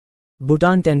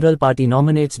Bhutan Tendrel Party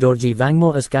nominates Dorji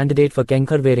Wangmo as candidate for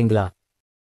Kenkar Weringla.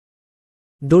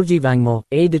 Dorji Wangmo,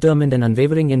 a determined and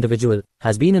unwavering individual,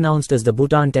 has been announced as the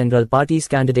Bhutan Tendrel Party's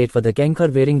candidate for the Kenkar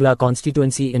Weringla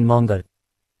constituency in Mongar.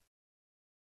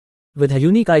 With her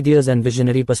unique ideas and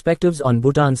visionary perspectives on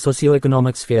Bhutan's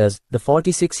socio-economic spheres, the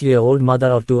 46-year-old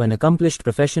mother of two and accomplished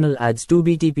professional adds to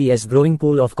BTP's growing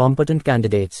pool of competent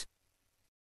candidates.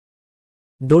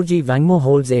 Dorji Wangmo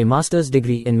holds a master's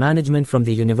degree in management from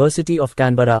the University of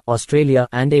Canberra, Australia,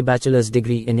 and a bachelor's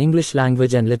degree in English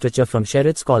language and literature from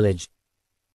Sherritt's College.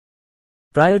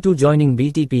 Prior to joining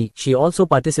BTP, she also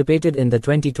participated in the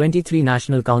 2023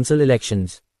 National Council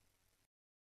elections.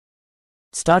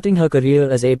 Starting her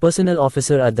career as a personnel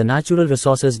officer at the Natural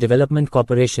Resources Development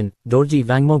Corporation, Dorji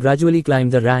Wangmo gradually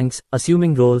climbed the ranks,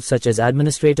 assuming roles such as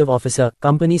administrative officer,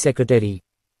 company secretary,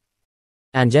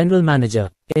 and general manager.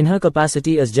 In her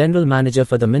capacity as general manager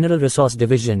for the Mineral Resource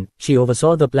Division, she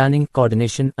oversaw the planning,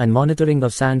 coordination, and monitoring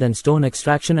of sand and stone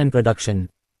extraction and production,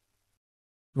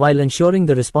 while ensuring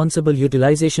the responsible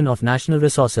utilization of national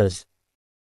resources.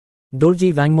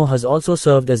 Dorji Wangmo has also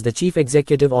served as the Chief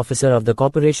Executive Officer of the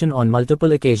corporation on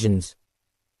multiple occasions.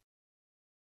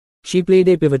 She played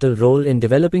a pivotal role in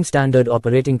developing standard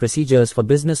operating procedures for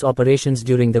business operations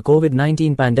during the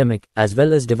COVID-19 pandemic, as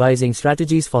well as devising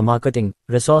strategies for marketing,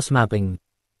 resource mapping,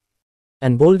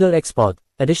 and boulder export.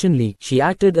 Additionally, she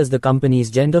acted as the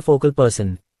company's gender focal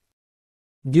person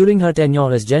during her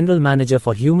tenure as General Manager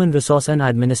for Human Resource and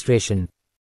Administration.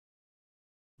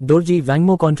 Dorji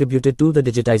Wangmo contributed to the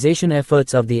digitization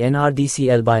efforts of the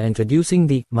NRDCL by introducing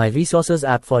the My Resources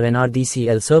app for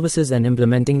NRDCL services and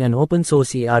implementing an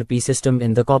open-source ERP system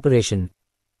in the corporation.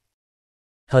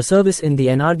 Her service in the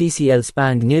NRDCL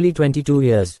spanned nearly 22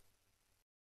 years.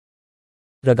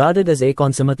 Regarded as a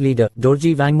consummate leader,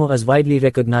 Dorji Wangmo is widely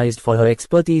recognized for her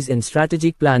expertise in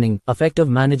strategic planning, effective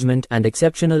management, and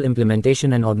exceptional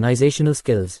implementation and organizational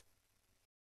skills.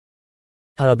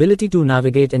 Her ability to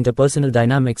navigate interpersonal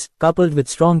dynamics, coupled with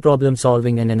strong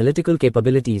problem-solving and analytical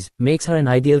capabilities, makes her an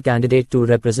ideal candidate to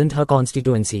represent her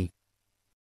constituency.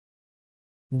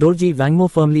 Dorji Wangmo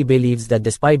firmly believes that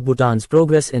despite Bhutan's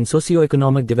progress in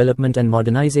socio-economic development and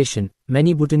modernization,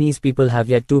 many Bhutanese people have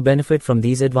yet to benefit from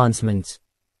these advancements.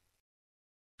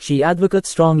 She advocates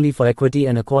strongly for equity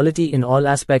and equality in all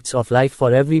aspects of life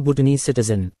for every Bhutanese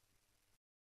citizen.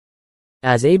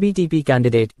 As a BTP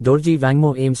candidate, Dorji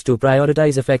Wangmo aims to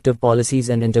prioritize effective policies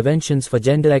and interventions for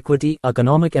gender equity,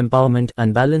 economic empowerment,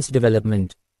 and balanced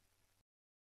development.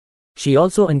 She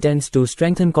also intends to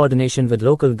strengthen coordination with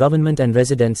local government and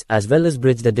residents, as well as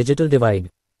bridge the digital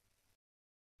divide.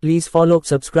 Please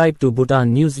subscribe to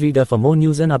Bhutan Newsreader for more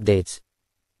news and updates.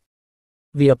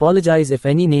 We apologize if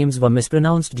any names were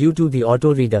mispronounced due to the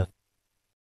auto reader.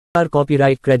 Our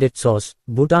copyright credit source,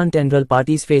 Bhutan Tendrel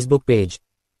Party's Facebook page.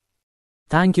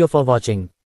 Thank you for watching.